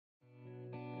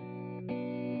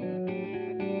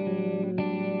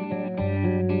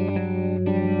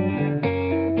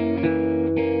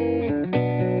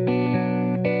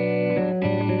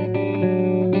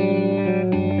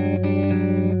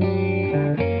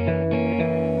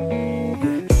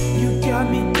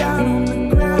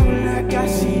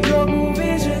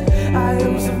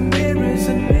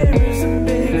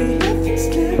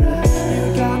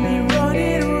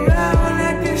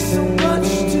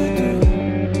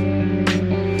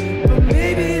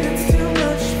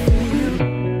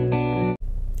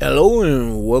Hello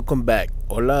and welcome back.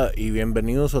 Hola y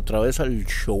bienvenidos otra vez al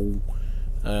show.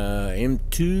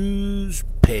 M2's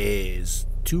Pez.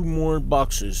 Two more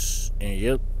boxes. And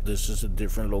yep, this is a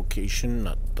different location,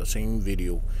 not the same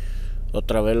video.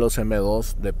 Otra vez los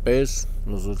M2 de Pez,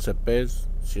 los Dulce Pez.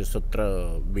 Si es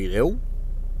otro video,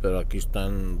 pero aquí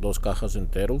están dos cajas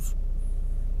enteros.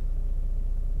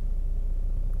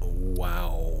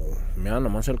 Wow. Mira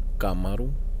nomás el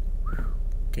Camaro.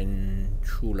 Qué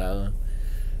chulada.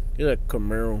 Look at that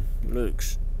Camaro.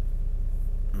 Looks,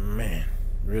 man,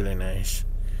 really nice.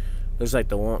 Looks like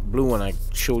the blue one I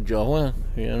showed y'all. Well,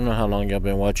 I don't know how long y'all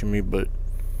been watching me, but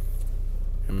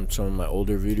in some of my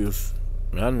older videos.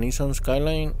 Mira, Nissan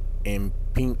Skyline en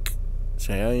pink.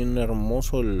 Se ve bien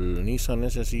hermoso el Nissan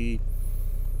ese así.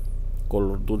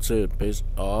 Color dulce de pez.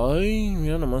 Ay,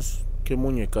 mira nomás. Qué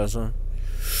muñecaza.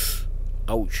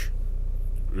 Ouch.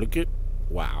 Look at.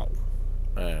 Wow.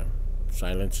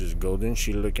 Silence is golden.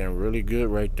 She looking really good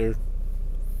right there.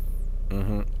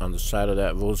 On the side of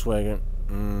that Volkswagen.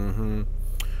 Kind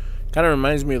of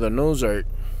reminds me of the nose art.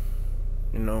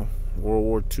 You know, World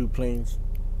War II planes.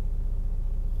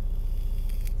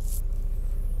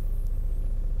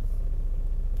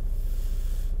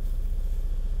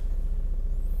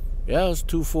 Yeah, it's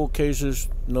two full cases,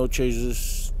 no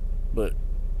chases, but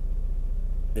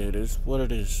it is what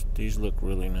it is. These look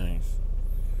really nice.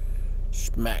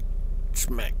 Smack.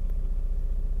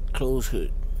 Close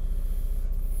hood.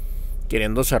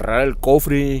 Queriendo cerrar el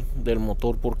cofre del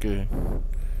motor porque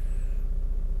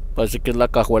parece que es la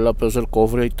cajuela, pero es el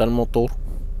cofre y está el motor.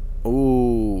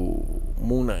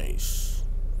 Muy nice.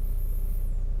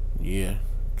 Yeah,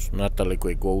 it's not the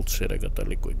liquid gold set. I got the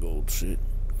liquid gold set.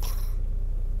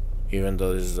 Even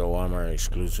though this is a Walmart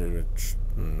exclusive,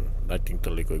 I think the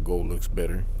liquid gold looks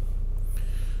better.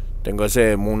 Tengo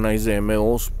ese Moon Nice de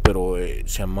M2, pero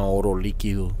se llama oro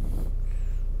líquido.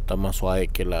 Está más suave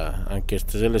que la... Aunque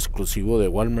este es el exclusivo de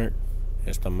Walmart,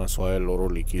 está más suave el oro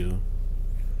líquido.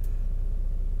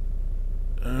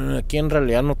 Aquí en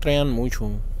realidad no traían mucho.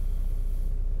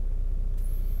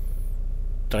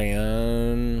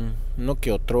 Traían uno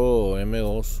que otro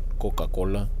M2,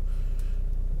 Coca-Cola.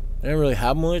 They didn't really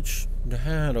have much. They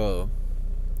had the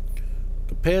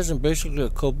Pez and basically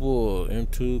a couple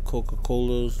M2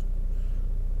 Coca-Colas.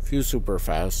 Few super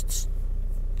fasts.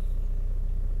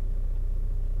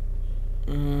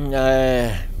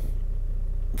 I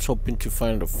was hoping to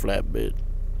find a flatbed.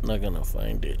 Not gonna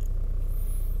find it.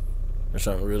 Or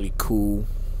something really cool,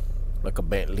 like a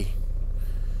Bentley.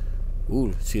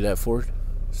 Ooh, see that Ford?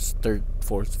 It's third,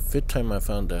 fourth, fifth time I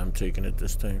found that. I'm taking it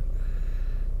this time.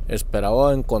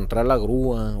 Esperaba encontrar la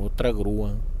grúa, otra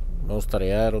grúa. Me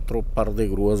gustaría dar otro par de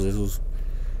grúas de esos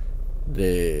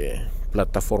de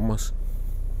plataformas.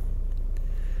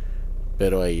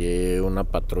 Pero hay una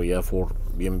patrulla Ford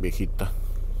bien viejita.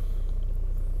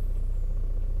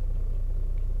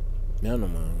 Ya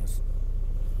nomás.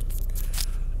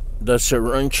 The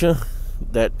Sarancha,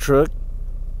 that truck,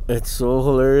 it's so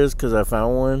hilarious because I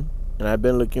found one and I've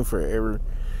been looking forever.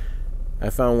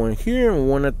 I found one here and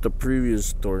one at the previous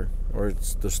store, or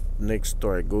it's the next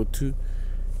store I go to.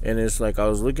 And it's like I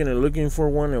was looking for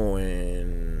one, and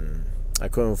when I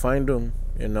couldn't find them,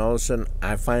 and all of a sudden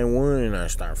I find one and I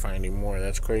start finding more.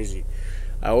 That's crazy.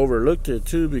 I overlooked it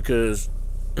too because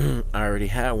I already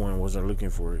had one, wasn't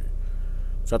looking for it.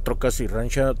 Esa troca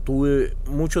Rancha, tuve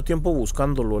mucho tiempo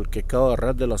buscándolo, el que acabo de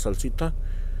agarrar de la salsita,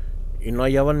 y no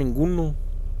hallaba ninguno.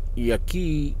 Y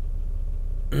aquí,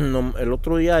 no, el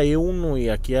otro día hallé uno y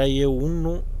aquí hallé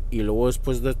uno, y luego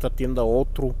después de esta tienda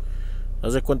otro.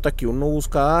 Haz de cuenta que uno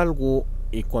busca algo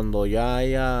y cuando ya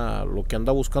haya lo que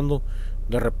anda buscando,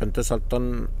 de repente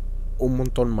saltan un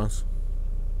montón más.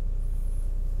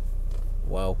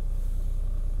 Wow.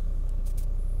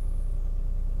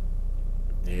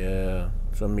 Yeah,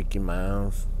 some Mickey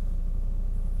Mouse.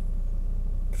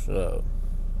 So,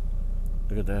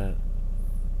 look at that.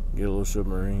 Yellow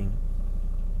Submarine.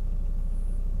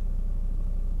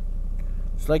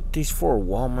 It's like these four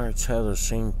Walmarts have the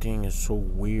same thing. It's so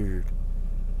weird.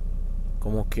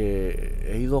 Como que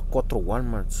he ido a 4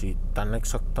 Walmarts y están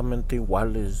exactamente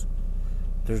iguales.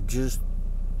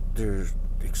 They're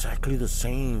exactly the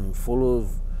same. Full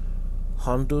of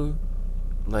Honda.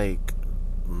 Like,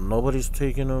 nobody's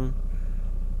taking them.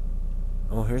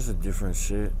 Oh, here's a different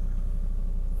set.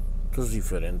 Esto es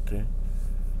diferente.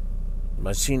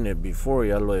 I've seen it before,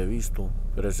 ya lo he visto.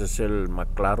 Pero ese es el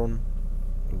McLaren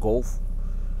Golf.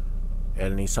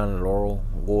 El Nissan Laurel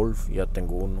Golf, ya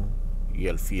tengo uno. Y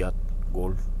el Fiat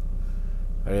Golf.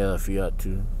 I had a Fiat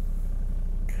too.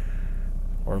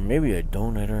 Or maybe I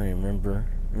don't remember.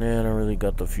 Nah, I don't really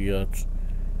got the Fiats.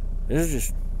 This is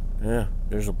just Yeah,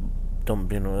 there's a dump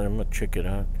bin over there. I'm gonna check it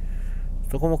out.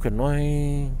 Esto como que no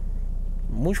hay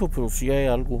mucho, pero sí hay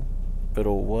algo.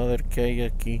 Pero voy a ver qué hay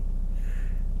aquí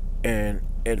en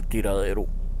el tiradero.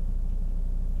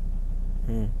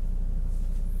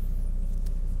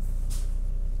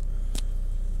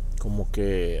 Como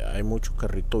que hay mucho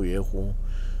carrito viejo.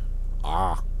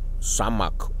 Ah,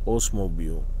 Samac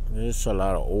Oldsmobile. There's a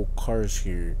lot of old cars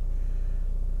here.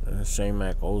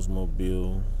 Samac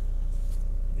Oldsmobile.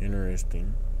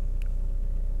 Interesting.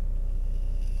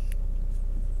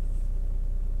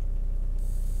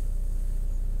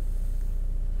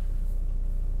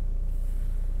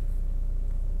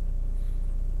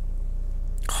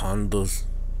 Hondas.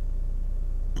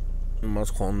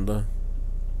 Más Honda.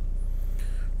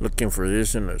 Looking for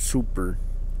this in a Super.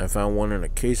 I found one in a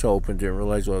case. I opened it and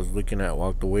realized what I was looking at.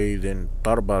 Walked away, then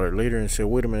thought about it later and said,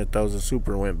 wait a minute, that was a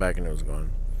Super. Went back and it was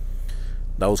gone.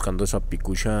 Estaba buscando esa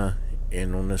picucha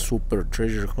en una Super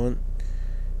Treasure Hunt.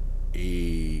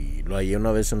 Y lo hallé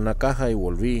una vez en una caja y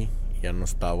volví. Ya no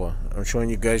estaba. I'm showing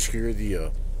you guys here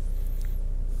the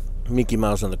Mickey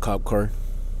Mouse and the cop car.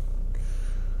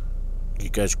 You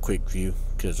guys quick view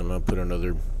because I'm going to put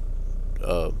another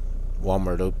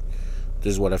Walmart up.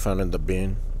 This is what I found in the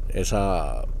bin.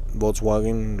 Esa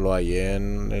Volkswagen lo hallé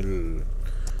en el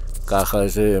caja de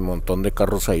ese montón de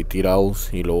carros ahí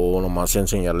tirados. Y luego nomás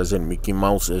enseñarles el Mickey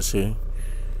Mouse ese.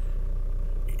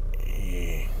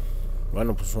 Y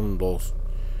bueno, pues son dos.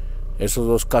 Esos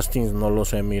dos castings no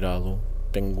los he mirado.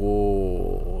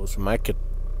 Tengo, se me hace que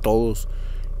todos.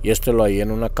 Y este lo hallé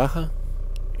en una caja.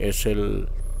 Es el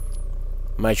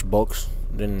Matchbox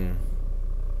de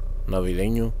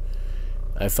navideño.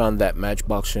 I found that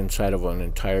Matchbox inside of an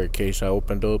entire case I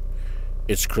opened up.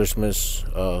 It's Christmas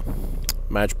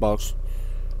Matchbox.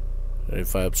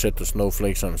 If I upset the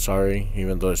snowflakes, I'm sorry.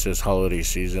 Even though it says holiday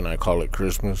season, I call it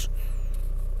Christmas.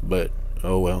 But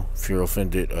oh well, if you're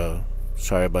offended,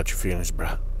 sorry about your feelings,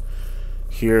 bruh.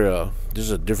 Here, this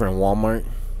is a different Walmart.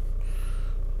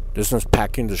 This one's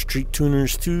packing the street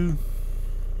tuners too.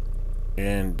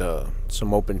 And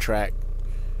some open track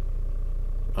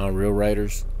on Real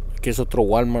Riders. Aquí es otro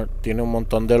Walmart. Tiene un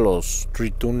montón de los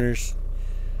street tuners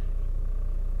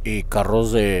y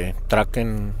carros de track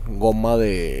en goma,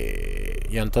 de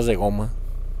llantas de goma.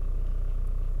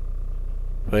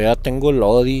 Pero ya tengo el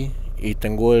Audi y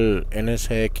tengo el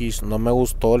NSX. No me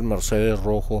gustó el Mercedes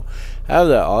rojo. I have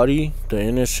the Audi, the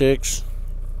NSX,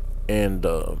 and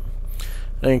I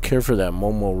didn't care for that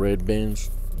Momo red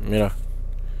Benz. Mira,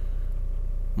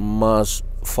 más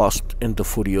Fast and the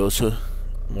Furiosa,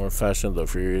 more Fast and the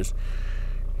Furious.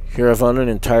 Here I found an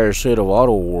entire set of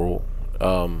Auto World.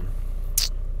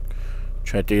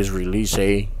 Trying to think, is release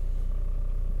A,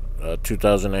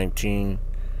 2019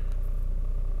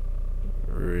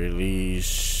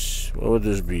 release. What would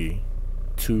this be?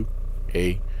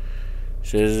 2A.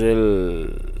 Es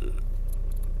el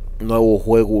nuevo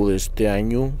juego de este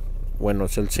año. Bueno,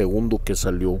 es el segundo que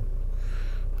salió.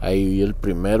 Ahí el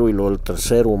primero y luego el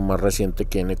tercero, más reciente,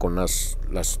 que viene con las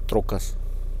trocas.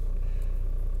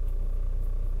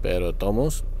 Pero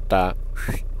tomos, está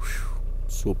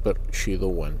super chido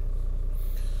one.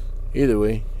 Either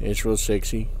way, it's real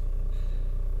sexy.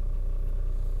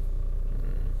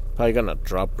 Probably gonna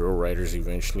drop Real Riders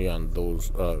eventually on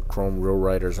those chrome Real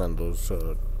Riders on those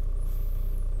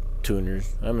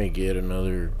tuners. I may get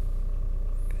another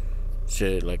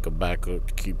set, like a backup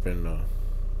to keep in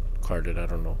carded, I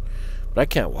don't know. But I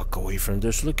can't walk away from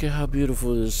this. Look at how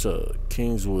beautiful this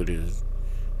Kingswood is.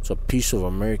 It's a piece of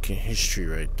American history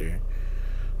right there.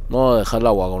 No, dejar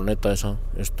la wagoneta esa.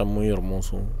 Está muy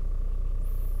hermoso.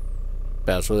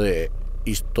 Pedazo de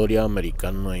historia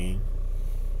americana ahí.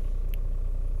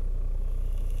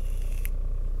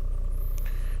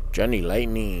 Johnny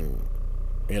Lightning.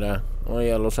 Mira. Oh,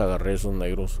 ya los agarré esos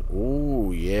negros.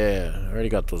 Ooh, yeah. I already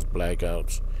got those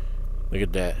blackouts. Look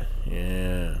at that.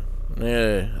 Yeah.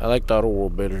 Yeah, I like the Auto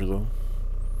World better though.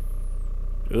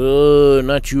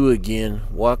 Not you again.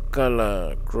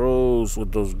 Wakala. Gross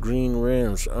with those green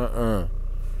rims.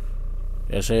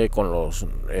 Ese con los...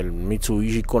 El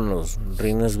Mitsubishi con los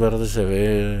rines verdes se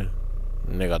ve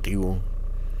negativo.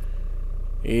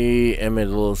 Y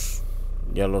M2.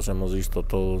 Ya los hemos visto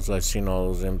todos. I've seen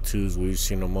all those M2s. We've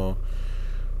seen them all.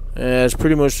 That's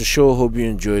pretty much the show. Hope you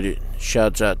enjoyed it.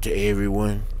 Shouts out to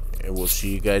everyone. And we'll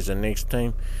see you guys the next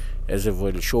time. Ese fue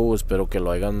el show. Espero que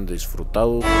lo hayan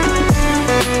disfrutado.